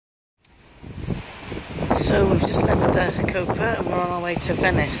So we've just left Copa and we're on our way to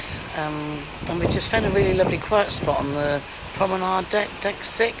Venice, and we just found a really lovely quiet spot on the Promenade deck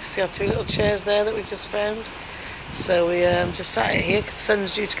 6. See our two little chairs there that we've just found. So we just sat here because the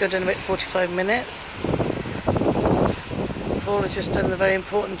sun's due to go down in about 45 minutes. Paul has just done the very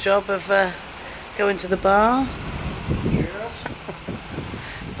important job of going to the bar. Yes.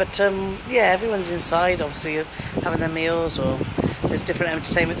 But yeah, everyone's inside obviously having their meals, or there's different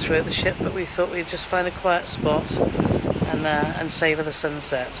entertainment throughout the ship, but we thought we'd just find a quiet spot and savour the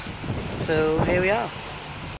sunset. So here we are.